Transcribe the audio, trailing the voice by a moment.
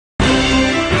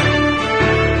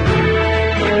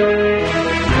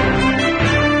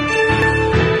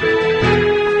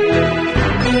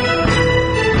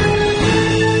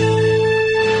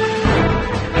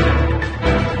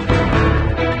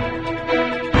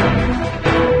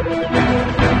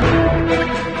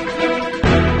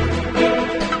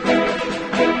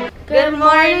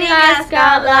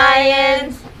out,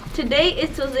 Lions! Today is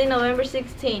Tuesday, November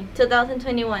 16,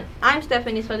 2021. I'm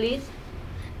Stephanie Solis.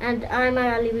 And I'm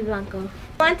Aralibi Blanco.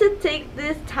 I want to take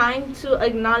this time to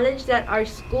acknowledge that our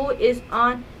school is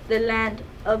on the land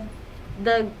of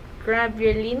the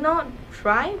Gabrielino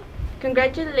tribe.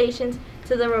 Congratulations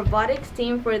to the robotics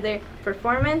team for their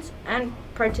performance and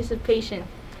participation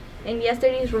in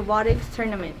yesterday's robotics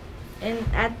tournament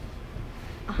at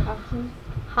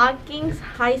Hawkins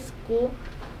High School.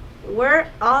 We're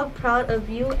all proud of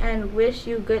you and wish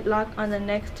you good luck on the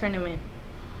next tournament.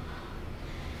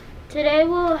 Today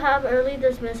we'll have early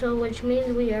dismissal, which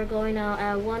means we are going out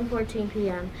at 1:14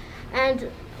 p.m.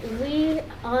 And we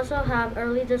also have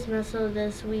early dismissal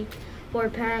this week for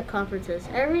parent conferences.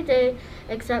 Every day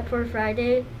except for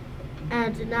Friday.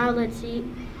 And now let's see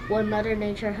what Mother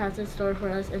Nature has in store for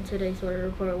us in today's weather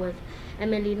report with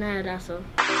Emelina Eraso.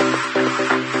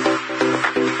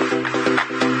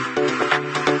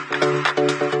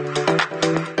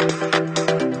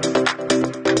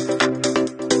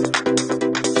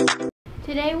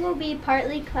 Today will be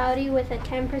partly cloudy with a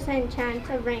 10% chance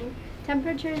of rain.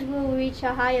 Temperatures will reach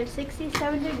a high of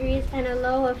 67 degrees and a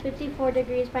low of 54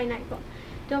 degrees by nightfall.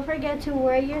 Don't forget to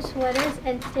wear your sweaters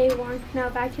and stay warm. Now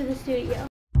back to the studio.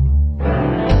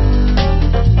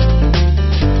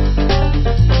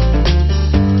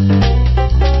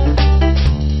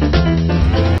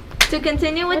 To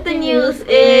continue with the news,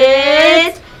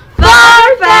 it's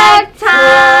Fun Fact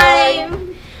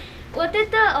Time! What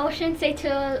did the ocean say to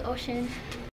the ocean?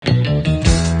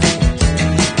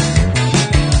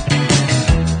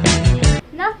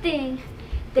 Nothing.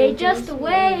 They just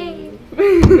wave.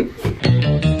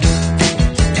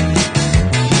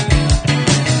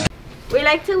 We'd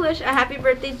like to wish a happy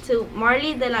birthday to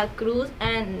Marley de la Cruz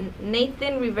and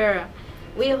Nathan Rivera.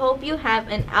 We hope you have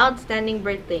an outstanding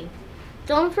birthday.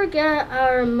 Don't forget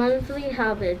our monthly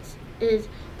habits is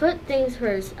put things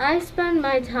first. I spend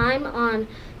my time on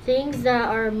things that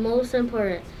are most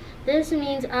important. This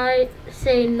means I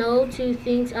say no to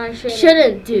things I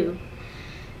shouldn't do.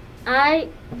 I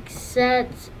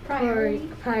set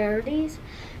priorities,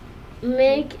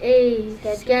 make a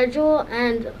schedule,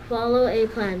 and follow a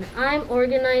plan. I'm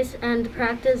organized and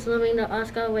practice living the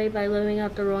Oscar way by living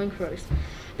out the rowing first.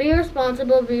 Be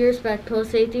responsible, be respectful,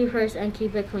 safety first, and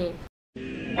keep it clean.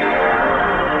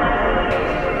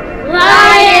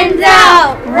 Lions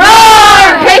out!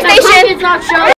 Roar! PlayStation!